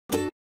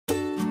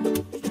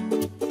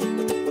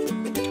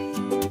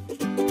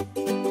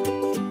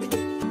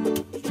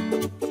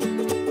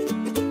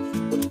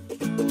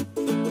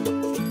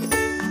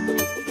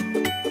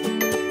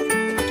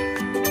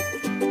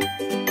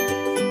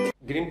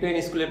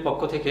স্কুলের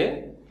পক্ষ থেকে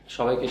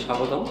সবাইকে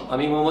স্বাগতম।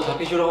 আমি মোহাম্মদ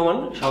হাফিজুর রহমান,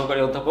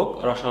 সহকারী অধ্যাপক,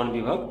 রসায়ন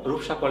বিভাগ,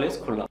 রূপসা কলেজ,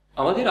 খুলনা।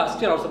 আমাদের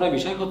আজকের আলোচনার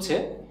বিষয় হচ্ছে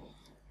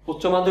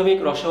উচ্চ মাধ্যমিক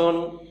রসায়ন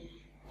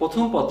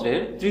প্রথম পত্রের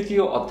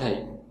তৃতীয় অধ্যায়,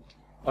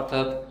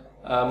 অর্থাৎ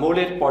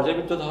মৌলের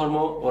পর্যায়বৃত্ত ধর্ম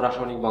ও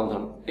রাসায়নিক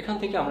বন্ধন। এখান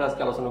থেকে আমরা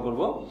আজকে আলোচনা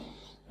করব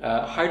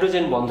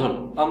হাইড্রোজেন বন্ধন।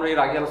 আমরা এর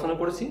আগে আলোচনা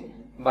করেছি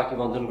বাকি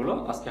বন্ধনগুলো,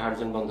 আজকে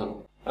হাইড্রোজেন বন্ধন।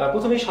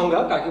 প্রথমেই সংজ্ঞা,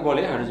 কাকে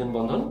বলে হাইড্রোজেন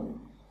বন্ধন।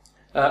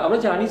 আমরা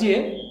জানি যে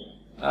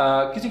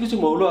কিছু কিছু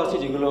মৌল আছে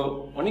যেগুলো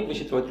অনেক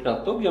বেশি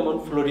ঋণাত্মক, যেমন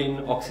ফ্লোরিন,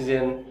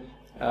 অক্সিজেন,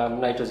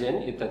 নাইট্রোজেন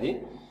ইত্যাদি।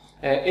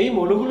 এই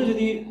মৌলগুলো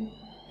যদি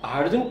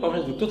হাইড্রোজেন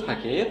পরমাণু যুক্ত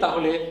থাকে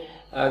তাহলে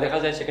দেখা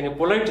যায় সেখানে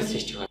পোলারিটির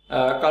সৃষ্টি হয়,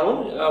 কারণ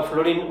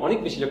ফ্লোরিন অনেক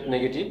বেশি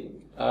ইলেকট্রোনেগেটিভ,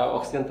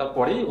 অক্সিজেন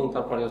তারপরে এবং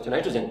তারপরে হচ্ছে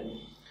নাইট্রোজেন।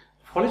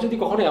 ফলে যদি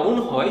কখনো এমন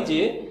হয় যে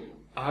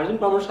হাইড্রোজেন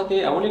পরমাণুর সাথে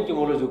এমন একটি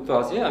মৌল যুক্ত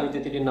আছে, আমি যে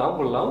তিনটির নাম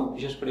বললাম,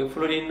 বিশেষ করে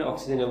ফ্লোরিন,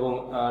 অক্সিজেন এবং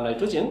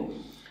নাইট্রোজেন,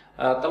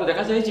 তাহলে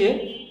দেখা যায় যে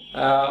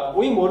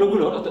ওই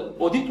মৌলগুলো, অর্থাৎ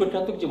অধিক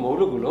ঋণাত্মক যে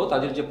মৌলগুলো,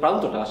 তাদের যে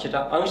প্রান্তটা সেটা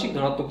আংশিক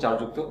ধনাত্মক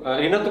চার্জযুক্ত,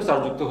 ঋণাত্মক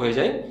চার্জযুক্ত হয়ে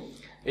যায়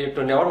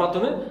ইলেকট্রন নেওয়ার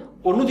মাধ্যমে।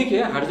 অন্যদিকে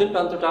হাইড্রোজেন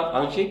প্রান্তটা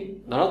আংশিক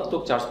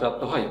ধনাত্মক চার্জ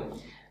প্রাপ্ত হয়।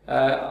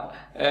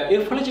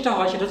 এর ফলে যেটা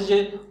হয় সেটা হচ্ছে যে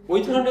ওই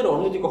ধরনের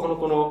অণু যদি কখনো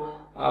কোনো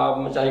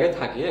জায়গায়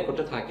থাকে,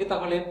 একত্রে থাকে,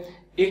 তাহলে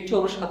একটি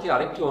অণুর সাথে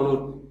আরেকটি অণুর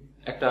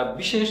একটা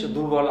বিশেষ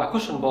দুর্বল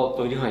আকর্ষণ বল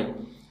তৈরি হয়।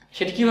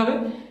 সেটি কিভাবে?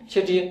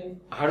 সেটি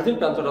হাইড্রোজেন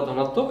প্রান্তটা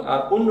ধনাত্মক আর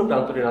অন্য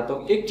প্রান্ত ঋণাত্মক।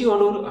 একটি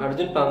অণুর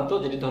হাইড্রোজেন প্রান্ত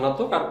যেটি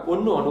ধনাত্মক আর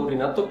অন্য অণুর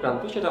ঋণাত্মক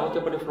প্রান্ত, সেটা হতে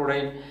পারে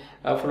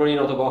ফ্লোরিন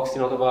অথবা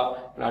অক্সিজেন অথবা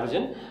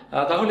নাইট্রোজেন।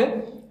 তাহলে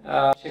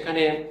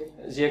সেখানে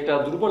যে একটা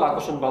দুর্বল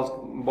আকর্ষণ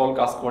বল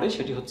কাজ করে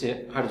সেটি হচ্ছে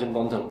হাইড্রোজেন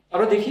বন্ধন।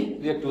 আমরা দেখি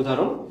একটি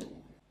উদাহরণ।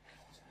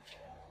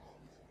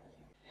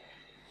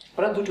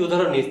 আমরা দুটি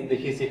উদাহরণ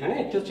দেখিয়েছি এখানে।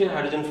 একটি হচ্ছে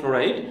হাইড্রোজেন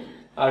ফ্লোরাইড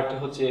আর একটি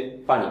হচ্ছে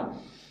পানি।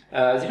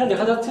 যেখানে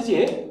দেখা যাচ্ছে যে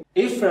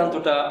এই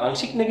প্রান্তটা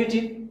আংশিক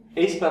নেগেটিভ,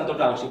 এই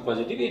প্রান্তটা আংশিক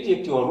পজিটিভ। এটি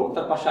একটি অণু,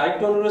 তার পাশে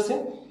আরেকটি অণু রয়েছে,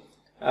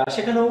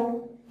 সেখানেও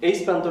এই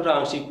প্রান্তটা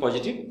আংশিক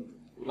পজিটিভ,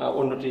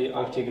 অন্যটি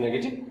আংশিক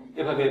নেগেটিভ।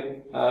 এভাবে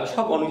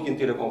সব অণু কিন্তু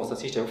এরকম অবস্থা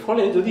সৃষ্টি হবে।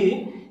 ফলে যদি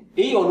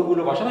এই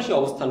অণুগুলো পাশাপাশি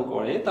অবস্থান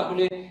করে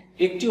তাহলে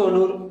একটি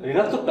অণুর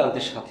ঋণাত্মক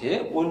প্রান্তের সাথে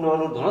অন্য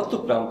অণুর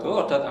ধনাত্মক প্রান্ত,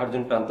 অর্থাৎ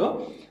হাইড্রোজেন প্রান্ত,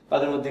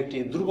 তাদের মধ্যে একটি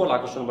দুর্বল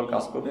আকর্ষণ বল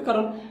কাজ করবে,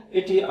 কারণ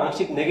এটি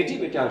আংশিক নেগেটিভ,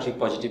 এটি আংশিক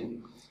পজিটিভ।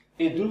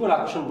 এই দুর্বল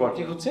আকর্ষণ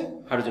বলটি হচ্ছে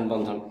হাইড্রোজেন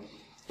বন্ধন।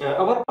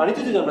 আবার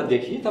পানিতে যদি আমরা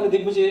দেখি তাহলে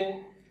দেখবো যে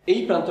এই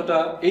প্রান্তটা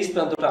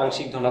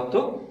আংশিক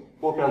ধনাত্মক,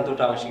 ও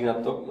প্রান্তটা আংশিক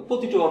ঋণাত্মক,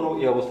 প্রতিটি অণু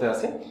এই অবস্থায়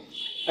আছে।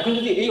 এখন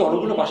যদি এই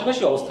অণুগুলো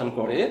পাশাপাশি অবস্থান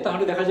করে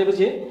তাহলে দেখা যাবে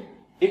যে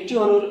একটি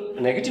অণুর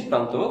নেগেটিভ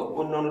প্রান্ত,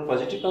 অন্য অণুর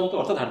পজিটিভ প্রান্ত,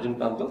 অর্থাৎ হাইড্রোজেন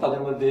প্রান্ত,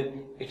 তাদের মধ্যে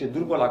একটি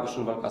দুর্বল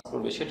আকর্ষণ বল কাজ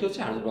করবে। সেটি হচ্ছে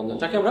হাইড্রোজেন বন্ধন,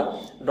 যাকে আমরা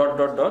ডট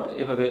ডট ডট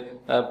এভাবে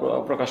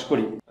প্রকাশ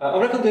করি।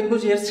 আমরা এখন দেখবো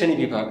যে এর শ্রেণী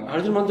বিভাগ।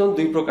 হাইড্রোজেন বন্ধন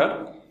দুই প্রকার,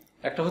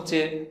 একটা হচ্ছে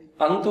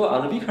আন্ত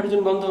আণবিক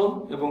হাইড্রোজেন বন্ধন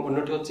এবং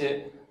অন্যটি হচ্ছে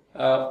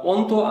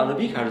অন্ত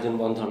আণবিক হাইড্রোজেন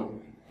বন্ধন।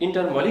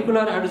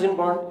 ইন্টারমলিকুলার হাইড্রোজেন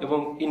বন্ড এবং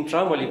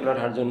ইন্ট্রামলিকুলার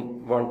হাইড্রোজেন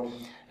বন্ড।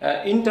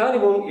 ইন্টার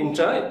এবং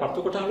ইন্ট্রা, এর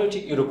পার্থক্যটা হলো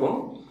ঠিক এরকম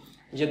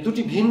যে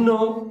দুটি ভিন্ন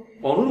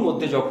অণুর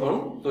মধ্যে যখন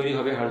তৈরি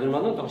হবে হাইড্রোজেন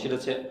বন্ধন তখন সেটা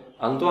হচ্ছে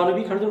আন্ত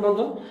আণবিক হাইড্রোজেন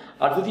বন্ধন।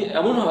 আর যদি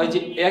এমন হয় যে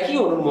একই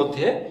অণুর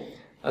মধ্যে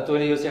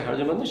তৈরি হয়েছে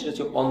হাইড্রোজেন বন্ধন, সেটা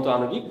হচ্ছে অন্ত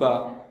আণবিক বা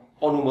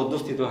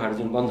অণুমধ্যস্থিত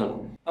হাইড্রোজেন বন্ধন।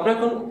 আমরা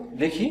এখন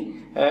দেখি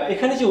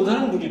এখানে যে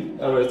উদাহরণ দুটি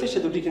রয়েছে সে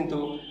দুটি কিন্তু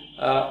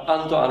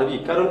আন্ত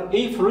আণবিক, কারণ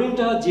এই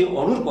ফ্লোরিনটা যে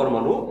অণুর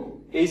পরমাণু,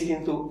 এইচ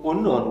কিন্তু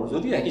অন্য অণু,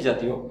 যদিও একই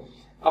জাতীয়।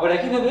 আবার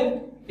একইভাবে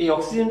এই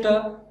অক্সিজেনটা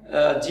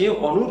যে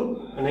অণুর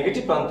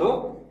নেগেটিভ প্রান্ত,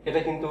 এটা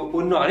কিন্তু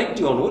অন্য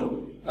আরেকটি অণুর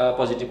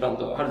পজিটিভ প্রান্ত,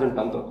 হাইড্রোজেন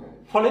প্রান্ত।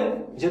 ফলে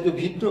যেহেতু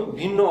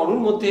ভিন্ন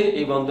অণুর মধ্যে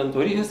এই বন্ধন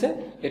তৈরি হয়েছে,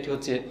 এটি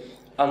হচ্ছে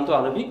আন্ত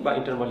আণবিক বা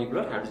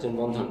ইন্টারমলিকুলার হাইড্রোজেন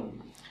বন্ধন।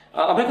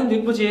 আমরা এখন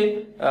দেখব যে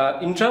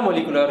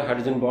ইন্ট্রামলিকুলার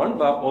হাইড্রোজেন বন্ড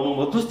বা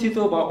অণুমধ্যস্থিত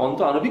বা অন্ত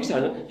আণবিক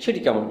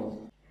সেটি কেমন।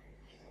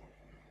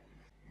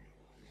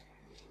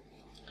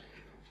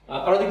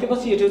 আমরা দেখতে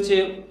পাচ্ছি এটি হচ্ছে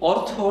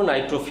অর্থো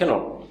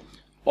নাইট্রোফেনল।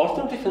 অর্থো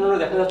নাইট্রোফেনলে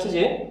দেখা যাচ্ছে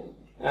যে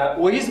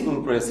ওএইচ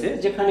গ্রুপ রয়েছে,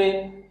 যেখানে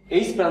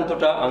এইচ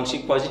প্রান্তটা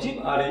আংশিক পজিটিভ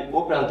আর এই ও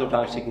প্রান্তটা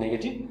আংশিক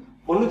নেগেটিভ।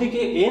 অন্যদিকে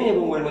এন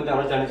এবং ওর মধ্যে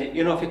আমরা জানি যে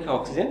এন অপেক্ষা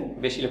অক্সিজেন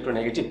বেশি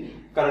ইলেকট্রোনেগেটিভ,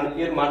 কারণ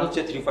এর মান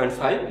হচ্ছে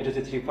 3.5, এটা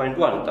হচ্ছে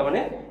 3.1, তার মানে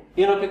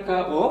এন অপেক্ষা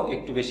ও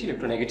একটু বেশি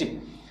ইলেকট্রোনেগেটিভ।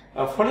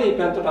 ফলে এই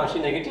প্রান্তটা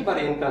আংশিক নেগেটিভ আর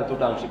এন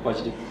প্রান্তটা আংশিক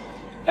পজিটিভ।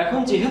 এখন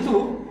যেহেতু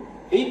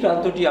এই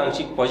প্রান্তটি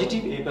আংশিক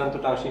পজিটিভ, এই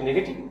প্রান্তটা আংশিক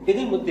নেগেটিভ,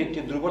 এদের মধ্যে একটি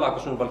দুর্বল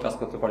আকর্ষণ বল কাজ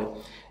করতে পারে।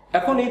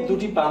 এখন এই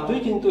দুটি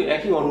প্রান্তই কিন্তু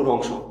একই অণুর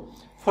অংশ।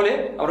 ফলে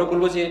আমরা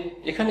বলবো যে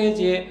এখানে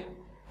যে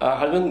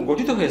হাইড্রোজেন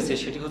গঠিত হয়েছে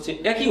সেটি হচ্ছে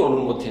একই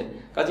অণুর মধ্যে,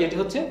 কাজে এটি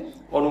হচ্ছে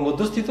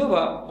অণুমধ্যস্থিত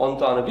বা অন্ত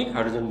আণবিক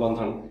হাইড্রোজেন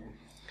বন্ধন।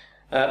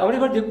 আমরা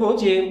এবার দেখব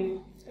যে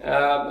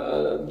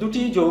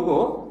দুটি যৌগ,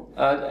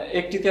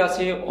 একটিতে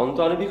আছে অন্ত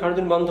আণবিক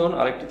হাইড্রোজেন বন্ধন,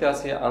 আরেকটিতে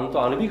আছে আন্ত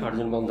আণবিক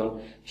হাইড্রোজেন বন্ধন।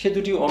 সে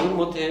দুটি অণুর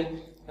মধ্যে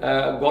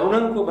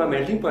গলনাঙ্ক বা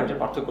মেল্টিং পয়েন্টের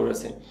পার্থক্য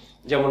রয়েছে।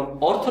 যেমন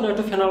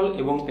অর্থোনাইট্রোফেনল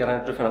এবং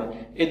প্যারানাইট্রোফেনল,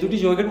 এই দুটি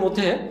যৌগের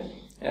মধ্যে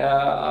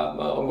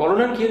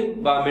গলনাঙ্কের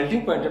বা মেল্টিং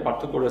পয়েন্টের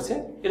পার্থক্য রয়েছে,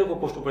 এরকম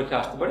প্রশ্ন পরীক্ষা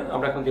আসতে পারে।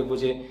 আমরা এখন দেখবো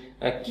যে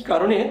কি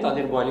কারণে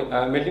তাদের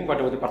মেল্টিং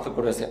পয়েন্টের মধ্যে পার্থক্য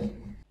রয়েছে।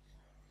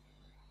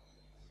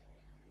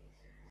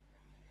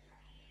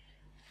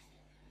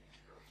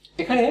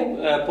 এখানে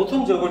প্রথম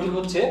যৌগটি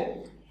হচ্ছে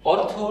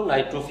অর্থ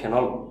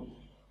নাইট্রোফেনল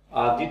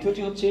আর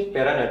দ্বিতীয়টি হচ্ছে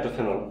প্যারা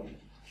নাইট্রোফেনল।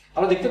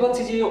 আমরা দেখতে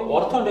পাচ্ছি যে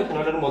অর্থ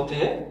নাইট্রোফেনলের মধ্যে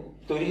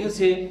তৈরি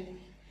হয়েছে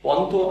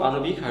অন্ত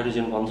আণবিক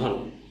হাইড্রোজেন বন্ধন,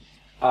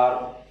 আর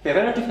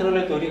প্যারা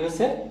নাইট্রোফেনলে তৈরি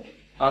হয়েছে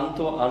আন্ত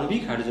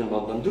আণবিক হাইড্রোজেন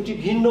বন্ধন। দুটি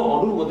ভিন্ন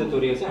অণুর মধ্যে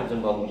তৈরি হয়েছে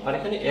হাইড্রোজেন বন্ধন, আর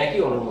এখানে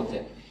একই অণুর মধ্যে।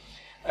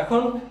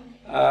 এখন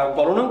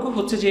গলনাঙ্ক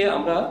হচ্ছে যে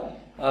আমরা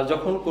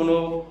যখন কোনো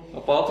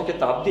পদার্থকে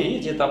তাপ দিই,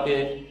 যে তাপে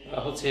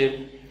হচ্ছে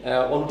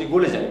অণুটি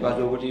গলে যায় বা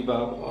যৌগটি বা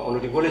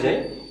অণুটি গলে যায়।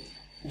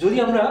 যদি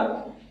আমরা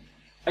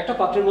একটা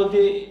পাত্রের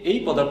মধ্যে এই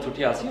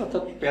পদার্থটি আছে,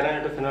 অর্থাৎ প্যারা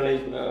নাইট্রোফেনল এই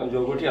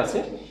যৌগটি আছে,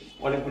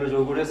 অনেকগুলো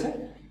যৌগ রয়েছে।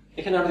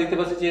 এখানে আমরা দেখতে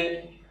পাচ্ছি যে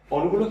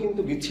অণুগুলো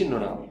কিন্তু বিচ্ছিন্ন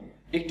না,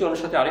 একটি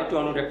অণুর সাথে আরেকটি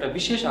অণুর একটা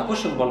বিশেষ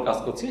আকর্ষণ বল কাজ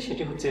করছে,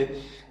 সেটি হচ্ছে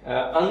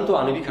আন্ত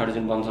আণবিক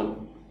হাইড্রোজেন বন্ধন।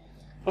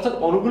 অর্থাৎ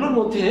অণুগুলোর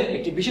মধ্যে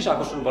একটি বিশেষ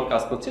আকর্ষণ বল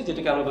কাজ করছে,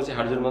 যেটাকে আমরা বলছি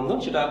হাইড্রোজেন বন্ধন,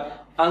 সেটা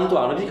আন্ত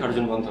আণবিক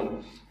হাইড্রোজেন বন্ধন।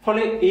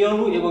 ফলে এই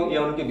অণু এবং এই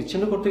অণুকে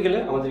বিচ্ছিন্ন করতে গেলে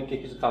আমাদেরকে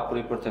কিছু তাপ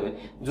প্রয়োগ করতে হবে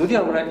যদি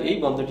আমরা এই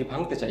বন্ধনটি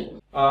ভাঙতে চাই।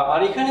 আর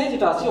এখানে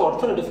যেটা আছে অর্থ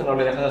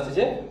নাইট্রোফেনলে দেখা যাচ্ছে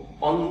যে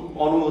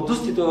অণু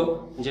মধ্যস্থিত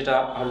যেটা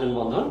হাইড্রোজেন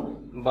বন্ধন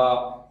বা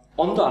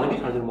অন্ত আণবিক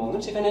হাইড্রোজেন বন্ধন,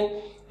 সেখানে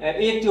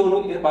এই একটি অণু,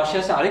 এর পাশে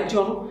আছে আরেকটি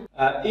অণু।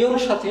 এই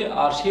অণুর সাথে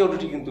আর সেই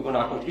অণুটি কিন্তু কোনো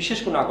বিশেষ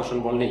কোনো আকর্ষণ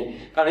বল নেই,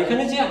 কারণ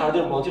এখানে যে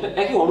হাইড্রোজেন বন্ধন যেটা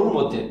একই অণুর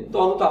মধ্যে, তো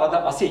অণু তো আলাদা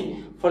আছেই।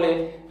 ফলে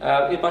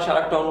এর পাশে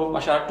আরেকটা অণু,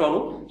 পাশে আরেকটা অণু,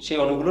 সেই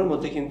অণুগুলোর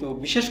মধ্যে কিন্তু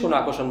বিশেষ কোনো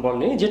আকর্ষণ বল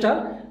নেই যেটা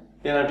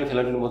প্যারা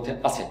নাইট্রোফেনলের মধ্যে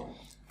আছে।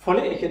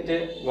 ফলে এক্ষেত্রে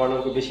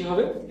গলনাঙ্ক বেশি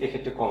হবে,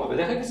 এক্ষেত্রে কম হবে।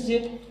 দেখা গেছে যে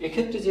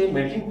এক্ষেত্রে যে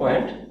মেল্টিং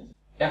পয়েন্ট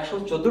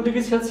 114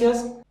 ডিগ্রি সেলসিয়াস,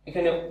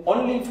 এখানে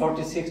অনলি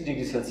 46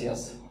 ডিগ্রি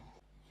সেলসিয়াস,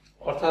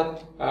 অর্থাৎ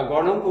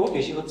গলনাঙ্ক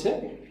বেশি হচ্ছে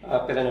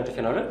প্যারা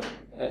নাইট্রোফেনলের,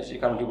 সেই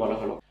কারণটি বলা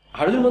হলো।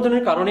 হাইড্রোজেন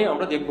বন্ধনের কারণে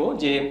আমরা দেখব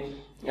যে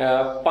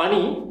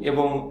পানি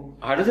এবং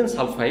হাইড্রোজেন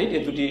সালফাইড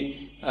এই দুটি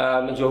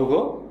যৌগ,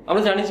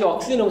 আমরা জানি যে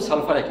অক্সিজেন এবং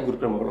সালফার একই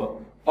গ্রুপের মৌল।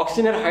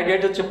 অক্সিজেনের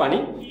হাইড্রাইড হচ্ছে পানি,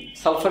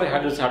 সালফারের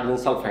হাইড্রাইড হচ্ছে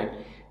হাইড্রোজেন সালফাইড।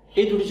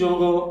 এই দুটি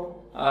যৌগ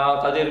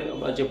তাদের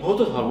যে ভৌত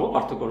ধর্ম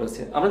পার্থক্য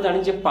রয়েছে। আমরা জানি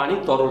যে পানি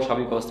তরল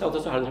স্বাভাবিক অবস্থায়,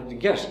 অথচ হাইড্রোজেন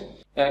গ্যাস।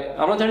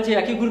 আমরা জানি যে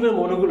একই গ্রুপের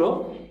মৌলগুলো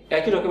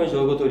একই রকমের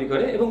যৌগ তৈরি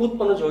করে এবং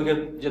উৎপন্ন যৌগের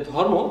যে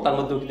ধর্ম তার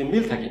মধ্যেও কিন্তু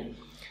মিল থাকে।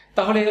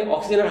 তাহলে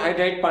অক্সিজেনের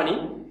হাইড্রাইড পানি,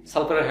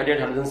 সালফারের হাইড্রাইড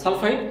হাইড্রোজেন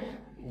সালফাইড,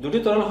 দুটি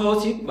তরল হওয়া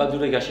উচিত বা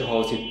দুটো গ্যাসই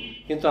হওয়া উচিত।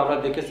 কিন্তু আমরা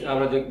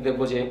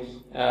দেখবো যে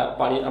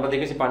আমরা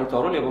দেখেছি পানি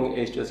তরল এবং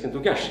H2S কিন্তু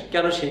গ্যাস।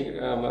 কেন সেই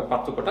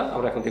পার্থক্যটা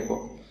আমরা এখন দেখব।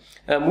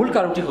 মূল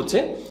কারণটি হচ্ছে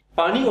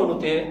পানি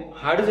অণুতে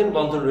হাইড্রোজেন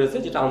বন্ধন রয়েছে,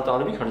 যেটা আন্ত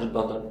আণবিক হাইড্রোজেন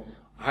বন্ধন।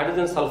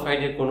 হাইড্রোজেন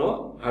সালফাইডের কোনো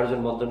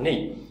হাইড্রোজেন বন্ধন নেই।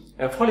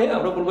 ফলে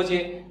আমরা বলবো যে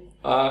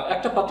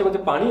একটা পাত্রের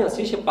মধ্যে পানি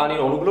আছে, সে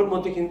পানির অণুগুলোর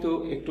মধ্যে কিন্তু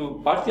একটু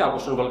বাড়তি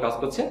আকর্ষণ বল কাজ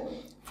করছে,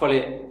 ফলে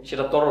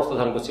সেটা তরল অবস্থা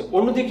ধারণ করছে।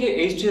 অন্যদিকে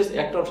H2S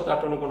একটা অণুর সাথে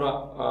আরেকটা অণুর কোনো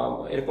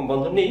এরকম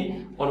বন্ধন নেই,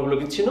 অণুগুলো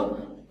বিচ্ছিন্ন,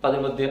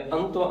 তাদের মধ্যে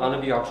আন্ত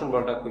আণবিক আকর্ষণ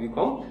বলটা খুবই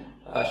কম,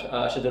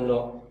 সেজন্য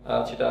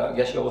সেটা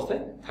গ্যাসীয়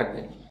অবস্থায় থাকবে।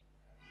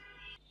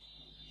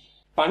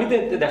 পানিতে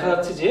দেখা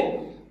যাচ্ছে যে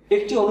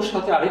একটি অণুর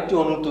সাথে আরেকটি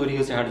অণু তৈরি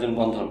হয়েছে হাইড্রোজেন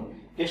বন্ধন,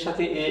 এর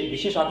সাথে এই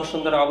বিশেষ আকর্ষণ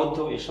দ্বারা আবদ্ধ,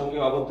 এর সঙ্গে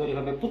আবদ্ধ,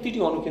 এভাবে প্রতিটি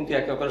অণু কিন্তু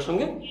একে অপরের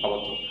সঙ্গে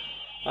আবদ্ধ।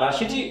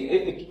 সেটি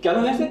কেন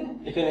হয়েছে?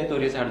 এখানে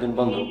তৈরি হয়েছে হাইড্রোজেন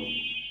বন্ধন,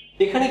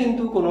 এখানে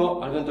কিন্তু কোনো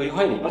হাইড্রোজেন তৈরি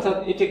হয়নি, অর্থাৎ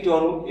এটি একটি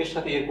অণু, এর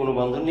সাথে এর কোনো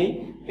বন্ধন নেই,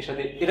 এর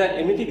সাথে এরা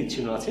এমনিতেই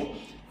বিচ্ছিন্ন আছে।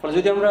 ফলে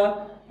যদি আমরা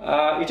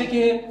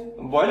এটাকে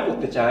বয়েল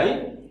করতে চাই,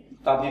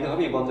 তাপ দিতে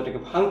হবে, এই বন্ধনটাকে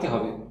ভাঙতে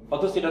হবে,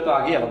 অথচ এটা তো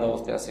আগেই আলাদা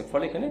অবস্থায় আছে।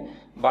 ফলে এখানে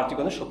বাড়তি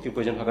কোনো শক্তির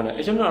প্রয়োজন হবে না।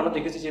 এই জন্য আমরা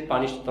দেখেছি যে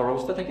পানি তরল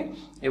অবস্থা থাকে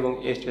এবং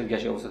H2S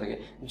গ্যাসীয় অবস্থা থাকে।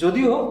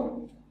 যদিও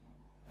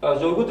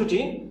যৌগ দুটি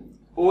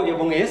O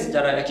এবং S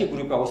যারা একই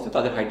গ্রুপে অবস্থিত,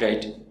 তাদের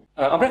হাইড্রাইড।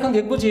 আমরা এখন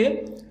দেখব যে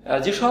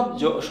যেসব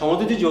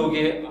সমযোজী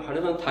যৌগে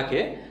হাইড্রোজেন থাকে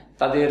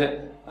তাদের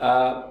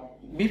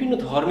বিভিন্ন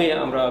ধর্মে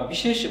আমরা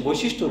বিশেষ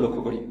বৈশিষ্ট্য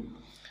লক্ষ্য করি।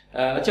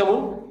 যেমন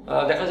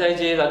দেখা যায়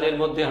যে যাদের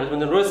মধ্যে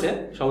হাইড্রোজেন রয়েছে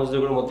সমযোজী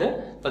যৌগের মধ্যে,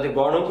 তাদের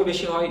গলনাঙ্ক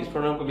বেশি হয়,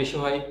 স্ফুটনাঙ্ক বেশি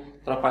হয়,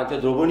 তারা পানিতে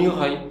দ্রবণীয়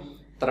হয়,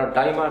 তারা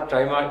ডাইমার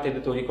ট্রাইমার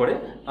ইত্যাদি তৈরি করে।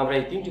 আমরা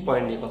এই তিনটি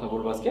পয়েন্ট নিয়ে কথা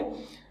বলবো আজকে।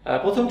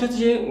 প্রথমটি হচ্ছে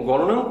যে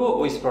গলনাঙ্ক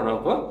ও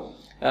স্ফুটনাঙ্ক।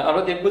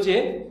 আমরা দেখব যে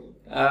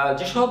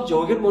যেসব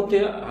যৌগের মধ্যে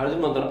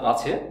হাইড্রোজেন বন্ধন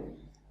আছে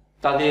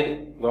তাদের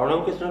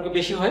গলনাঙ্ক স্ফুটনাঙ্ক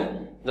বেশি হয়,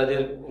 যাদের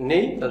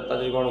নেই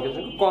তাদের গলনাঙ্ক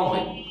স্ফুটনাঙ্ক কম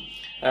হয়।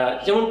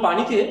 যেমন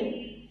পানিতে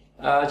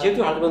যেহেতু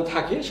হাইড্রোজেন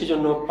থাকে,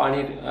 সেজন্য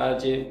পানির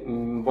যে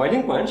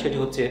বয়লিং পয়েন্ট সেটি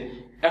হচ্ছে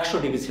 100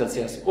 ডিগ্রি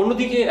সেলসিয়াস।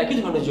 অন্যদিকে একই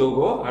ধরনের যৌগ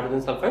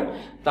হাইড্রোজেন সালফাইড,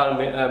 তার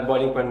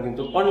বয়লিং পয়েন্ট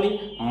কিন্তু অনলি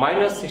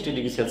 -60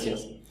 ডিগ্রি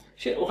সেলসিয়াস।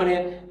 সে ওখানে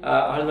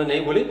হাইড্রোজেন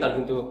নেই বলেই তার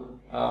কিন্তু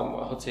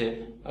হচ্ছে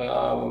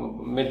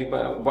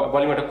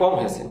বয়লিং পয়েন্টটা কম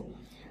হয়েছে।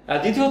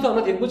 দ্বিতীয়ত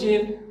আমরা দেখব যে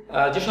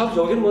যেসব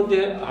যৌগের মধ্যে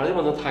হাইড্রোজেন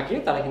বন্ধন থাকে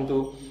তারা কিন্তু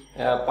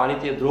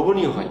পানিতে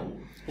দ্রবণীয় হয়।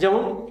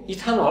 যেমন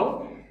ইথানল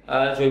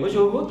জৈব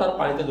যৌগ, তার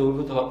পানিতে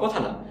দ্রবীভূত হওয়ার কথা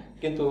না,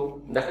 কিন্তু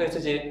দেখা গেছে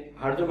যে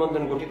হাইড্রোজেন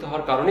বন্ধন গঠিত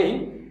হওয়ার কারণেই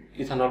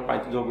ইথানল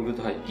পানিতে দ্রবীভূত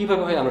হয়।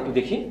 কিভাবে হয় আমরা একটু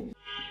দেখি।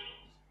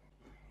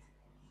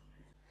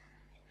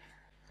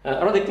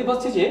 আমরা দেখতে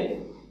পাচ্ছি যে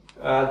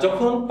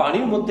যখন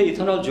পানির মধ্যে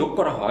ইথানল যোগ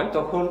করা হয়,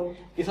 তখন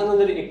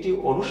ইথানলের একটি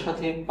অণুর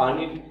সাথে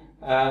পানির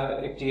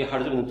একটি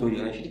হাইড্রোজেন তৈরি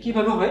হয়। সেটি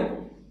কিভাবে হয়?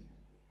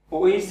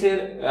 OH এর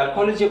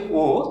অ্যালকোহলের যে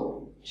O,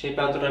 সেই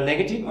প্রান্তটা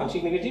নেগেটিভ,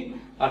 আংশিক নেগেটিভ,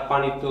 আর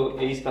পানির তো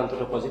এইচ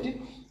প্রান্তটা পজিটিভ।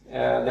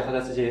 দেখা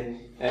যাচ্ছে যে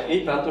এই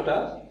প্রান্তটা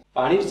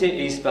পানির যে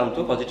এইচ প্রান্ত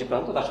পজিটিভ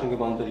প্রান্ত তার সঙ্গে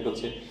বন্ধন তৈরি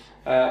করছে।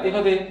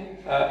 এভাবে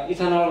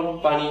ইথানল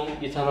পানি,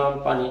 ইথানল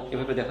পানি,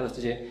 এভাবে দেখা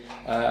যাচ্ছে যে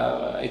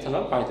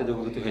ইথানল পানিতে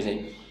দ্রবীভূত হয়ে যায়।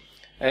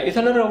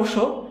 ইথানলের অবশ্য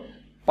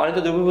পানিতে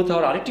দ্রবীভূত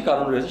হওয়ার আরেকটি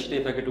কারণ রয়েছে, সেটা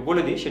আপনাকে একটু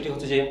বলে দিই। সেটি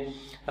হচ্ছে যে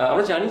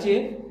আমরা জানি যে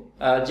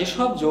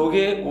যেসব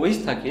যৌগে ওএইচ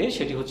থাকে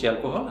সেটি হচ্ছে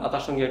অ্যালকোহল, আর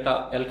তার সঙ্গে একটা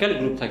অ্যালকাইল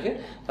গ্রুপ থাকে,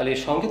 তাহলে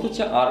এর সংকেত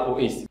হচ্ছে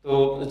ROH। তো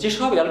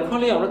যেসব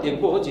অ্যালকোহলে আমরা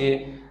দেখব যে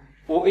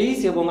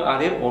OH এবং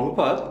R এর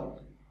অনুপাত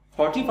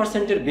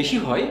 40%-এর বেশি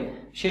হয়,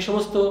 সেই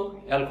সমস্ত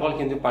অ্যালকোহল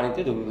কিন্তু পানিতে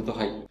দ্রবীভূত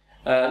হয়।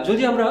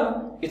 যদি আমরা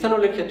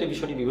ইথানলের ক্ষেত্রে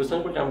বিষয়টি বিবেচনা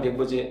করি, আমরা দেখব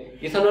যে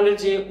ইথানলের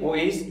যে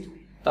OH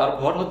তার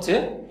ভর হচ্ছে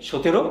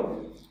 17,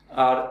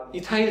 আর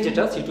ইথাইল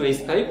যেটা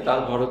C2H5 তার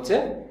ভর হচ্ছে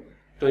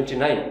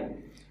 29।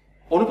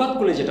 অনুপাত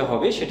করলে যেটা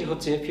হবে সেটি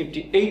হচ্ছে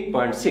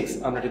 58.6।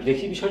 আমরা একটু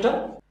দেখি বিষয়টা।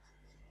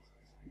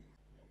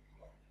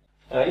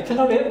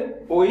 ইথানলের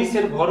OH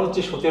এর ভর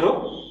হচ্ছে 17,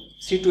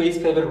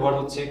 C2H5 এর ভর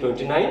হচ্ছে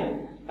 29।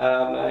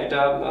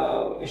 এটা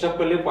হিসাব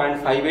করলে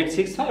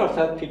 0.586 হয়,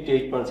 অর্থাৎ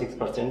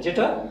 58.6%,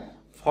 যেটা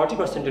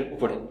 40%-এর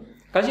উপরে।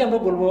 কাজে আমরা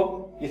বলবো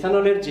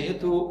ইথানলের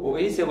যেহেতু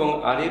OH এবং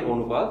R এর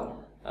অনুপাত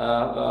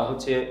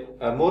হচ্ছে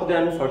মোর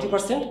দ্যান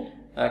 40%,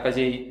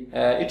 কাজেই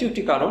এটি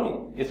একটি কারণ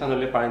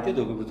ইথানলের পানিতে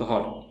দ্রবীভূত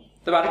হওয়ার।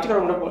 তবে আরেকটি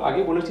কারণ আমরা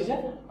আগে বলেছি যে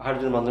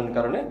হাইড্রোজেন বন্ধনের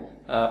কারণে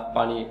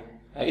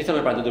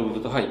ইথানলের পানিতে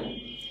দ্রবীভূত হয়।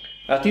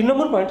 3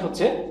 নম্বর পয়েন্ট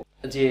হচ্ছে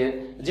যে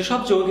যেসব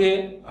যৌগে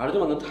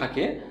হাইড্রোজেন বন্ধন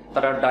থাকে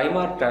তারা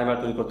ডাইমার ট্রাইমার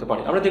তৈরি করতে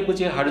পারে। আমরা দেখব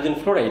যে হাইড্রোজেন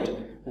ফ্লোরাইড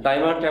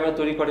ডাইমার ট্রাইমার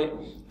তৈরি করে,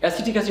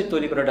 অ্যাসিটিক অ্যাসিড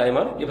তৈরি করে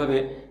ডাইমার, এভাবে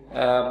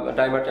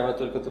ডাইমার ট্রাইমার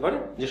তৈরি করতে পারে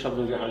যেসব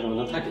যৌগে হাইড্রোজেন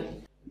বন্ধন থাকে।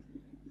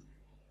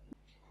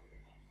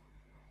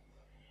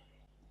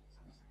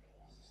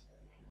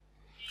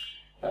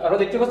 আমরা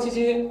দেখতে পাচ্ছি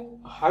যে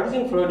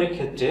হাইড্রোজেন ফ্লোরাইডের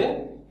ক্ষেত্রে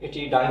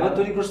এটি ডাইমার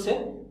তৈরি করছে,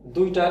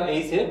 দুইটা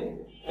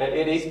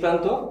এর এইচ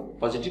প্রান্ত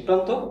পজিটিভ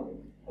প্রান্ত,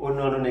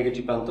 অন্যান্য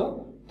নেগেটিভ প্রান্ত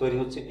তৈরি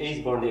হচ্ছে এইচ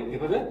বন্ড।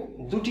 এভাবে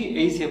দুটি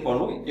এইচএফ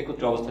অণু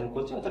একত্রে অবস্থান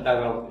করছে, অর্থাৎ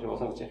ডাইমার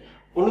অবস্থান করছে।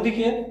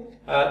 অন্যদিকে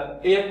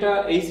এই একটা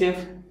এইচএফ,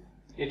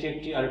 এটি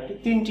একটি আরেকটি,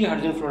 3টি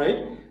হাইড্রোজেন ফ্লোরাইড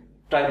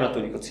ট্রাইমার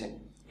তৈরি করছে।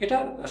 এটা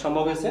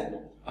সম্ভব হয়েছে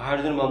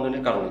হাইড্রোজেন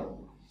বন্ধনের কারণে।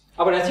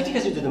 আবার অ্যাসিটিক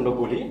অ্যাসিড যদি আমরা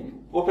বলি,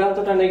 ও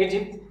প্রান্তটা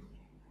নেগেটিভ,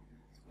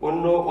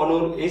 অন্য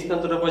অণুর এইচ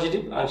প্রান্তটা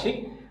পজিটিভ আংশিক,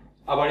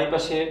 আবার এই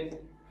পাশে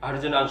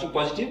হাইড্রোজেন আংশিক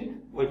পজিটিভ,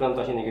 ওই প্রান্ত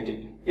আসে নেগেটিভ।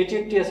 এটি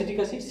একটি অ্যাসিটিক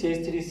অ্যাসিড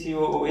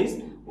CH3COOH,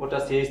 ওটা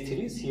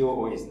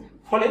CH3COOH।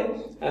 ফলে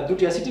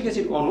দুটি অ্যাসিটিক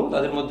অ্যাসিড অণু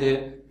তাদের মধ্যে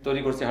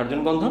তৈরি করছে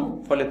হাইড্রোজেন বন্ধন,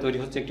 ফলে তৈরি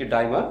হচ্ছে একটি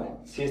ডাইমার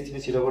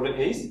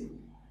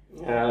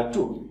CH3COOH2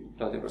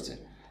 তৈরি করছে।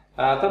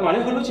 তার মানে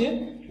হলো যে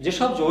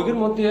যেসব যৌগের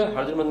মধ্যে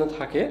হাইড্রোজেন বন্ধন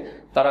থাকে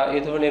তারা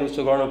এই ধরনের উচ্চ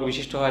গলনাঙ্ক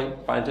বিশিষ্ট হয়,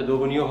 পানিতে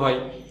দ্রবণীয় হয়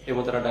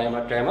এবং তারা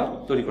ডাইমার ট্রাইমার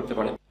তৈরি করতে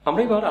পারে।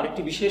 আমরা এবার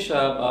আরেকটি বিশেষ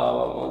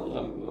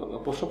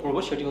প্রশ্ন পড়ব,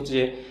 সেটি হচ্ছে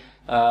যে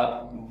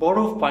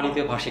বরফ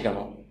পানিতে ভাসে কেন,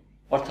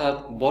 অর্থাৎ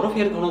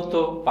বরফের ঘনত্ব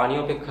পানি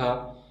অপেক্ষা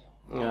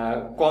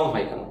কম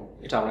হয় কেন,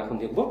 এটা আমরা এখন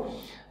দেখব।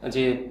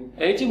 যে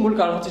এইটি মূল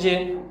কারণ হচ্ছে যে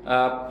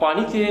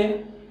পানিতে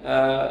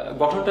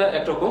গঠনটা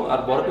একরকম আর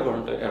বরফের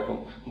গঠনটা এরকম।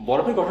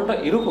 বরফের গঠনটা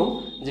এরকম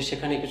যে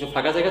সেখানে কিছু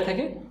ফাঁকা জায়গা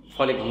থাকে,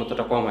 ফলে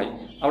ঘনত্বটা কম হয়।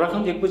 আমরা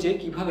এখন দেখব যে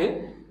কিভাবে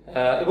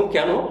এবং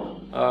কেন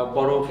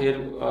বরফের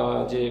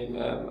যে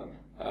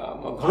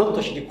ঘনত্ব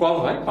সেটি কম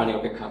হয় পানি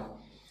অপেক্ষা।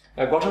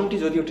 গঠনটি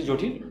যদিও একটু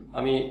জটিল,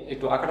 আমি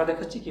একটু আঁকাটা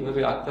দেখাচ্ছি, কিভাবে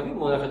আঁকতে হবে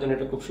মনে রাখার জন্য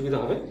এটা খুব সুবিধা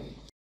হবে।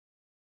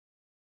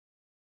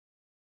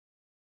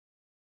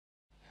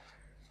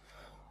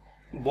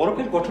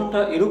 বরফের গঠনটা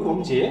এরকম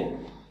যে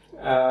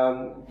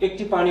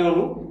একটি পানি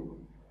অণু,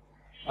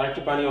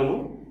 আরেকটি পানি অণু,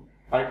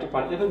 আরেকটি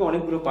পানি, এভাবে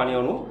অনেকগুলো পানি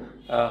অণু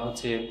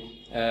হচ্ছে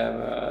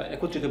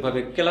একত্রিতভাবে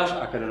কেলাস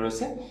আকারে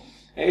রয়েছে।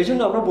 এই জন্য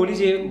আমরা বলি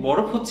যে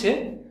বরফ হচ্ছে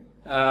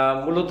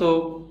মূলত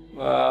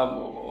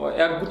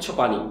একগুচ্ছ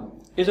পানি।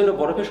 এই জন্য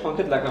বরফের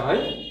সংকেত লেখা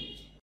হয়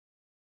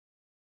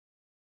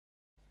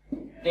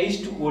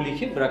H2O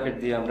লিখে ব্র্যাকেট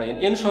দিয়ে আমরা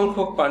n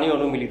সংখ্যক পানি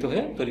অণু মিলিত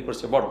হয়ে তৈরি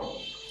করছে বরফ,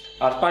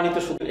 আর পানি তো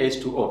শুধু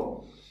H2O।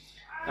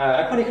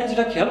 এখন এখানে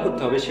যেটা খেয়াল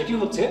করতে হবে সেটি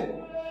হচ্ছে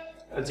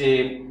যে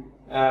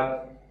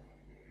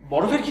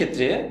বরফের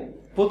ক্ষেত্রে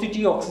প্রতিটি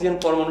অক্সিজেন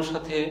পরমাণুর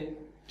সাথে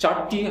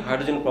 4টি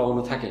হাইড্রোজেন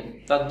পরমাণু থাকে,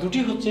 তার 2টি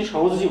হচ্ছে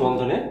সমযোজী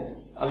বন্ধনে।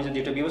 আমি যদি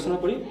এটা বিবেচনা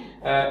করি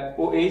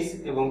OH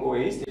এবং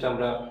OH, এটা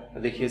আমরা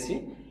দেখিয়েছি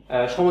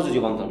সমযোজী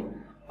বন্ধন,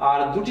 আর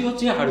 2টি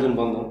হচ্ছে হাইড্রোজেন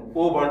বন্ধন,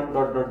 O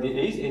ডট ডট দিয়ে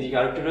H, এদিকে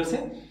আরেকটি রয়েছে।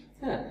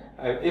 হ্যাঁ,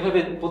 এভাবে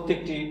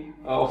প্রত্যেকটি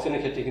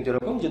অক্সিজেনের ক্ষেত্রে কিন্তু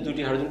এরকম যে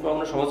 2টি হাইড্রোজেন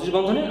পরমাণু সমযোজী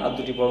বন্ধনে আর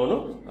 2টি পরমাণু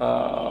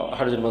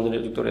হাইড্রোজেন বন্ধনে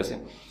যুক্ত রয়েছে।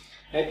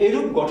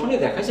 এরূপ গঠনে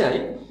দেখা যায়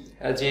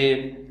যে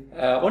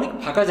অনেক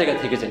ফাঁকা জায়গা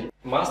থেকে যায়,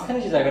 মাঝখানে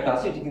যে জায়গাটা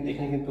আছে এটি কিন্তু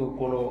এখানে কিন্তু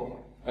কোনো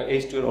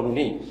H2 এর অণু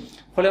নেই।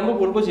 ফলে আমরা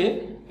বলবো যে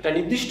একটা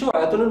নির্দিষ্ট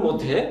আয়তনের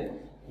মধ্যে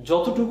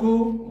যতটুকু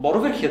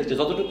বরফের ক্ষেত্রে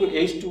যতটুকু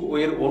H2O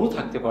এর অণু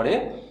থাকতে পারে,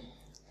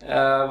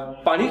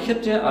 পানির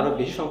ক্ষেত্রে আরো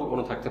বেশি সংখ্যক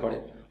অণু থাকতে পারে।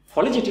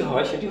 ফলে যেটি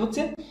হয় সেটি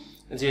হচ্ছে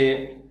যে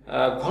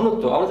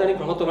ঘনত্ব, আমরা জানি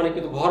ঘনত্ব মানে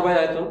কিন্তু ভর বাই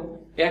আয়তন,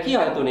 একই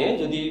আয়তনে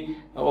যদি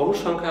অণুর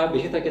সংখ্যা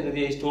বেশি থাকে, যদি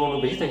H2 অণু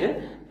বেশি থাকে,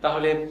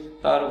 তাহলে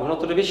তার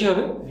ঘনত্বটা বেশি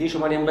হবে, D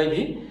সমান m/v।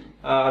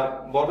 আর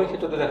বর্গের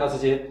ক্ষেত্রে দেখা যাচ্ছে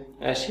যে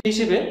সেই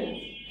হিসেবে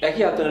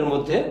একই আয়তনের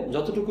মধ্যে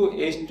যতটুকু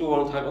H2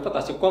 অণু থাকার কথা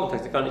তার চেয়ে কম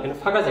থাকছে, কারণ এখানে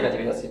ফাঁকা জায়গা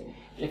থেকে যাচ্ছে।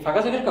 এই ফাঁকা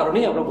জায়গার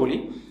কারণেই আমরা বলি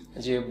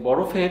যে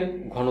বরফের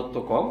ঘনত্ব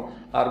কম,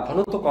 আর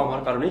ঘনত্ব কম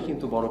হওয়ার কারণেই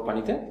কিন্তু বরফ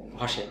পানিতে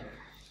ভাসে।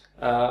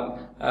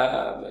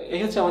 এই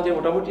হচ্ছে আমাদের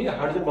মোটামুটি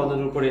হাইড্রোজেন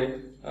বন্ধনের উপরে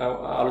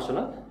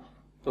আলোচনা।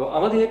 তো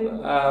আমাদের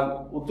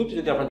উদ্যোগটি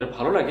যদি আপনাদের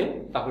ভালো লাগে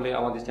তাহলে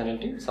আমাদের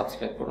চ্যানেলটি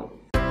সাবস্ক্রাইব করুন।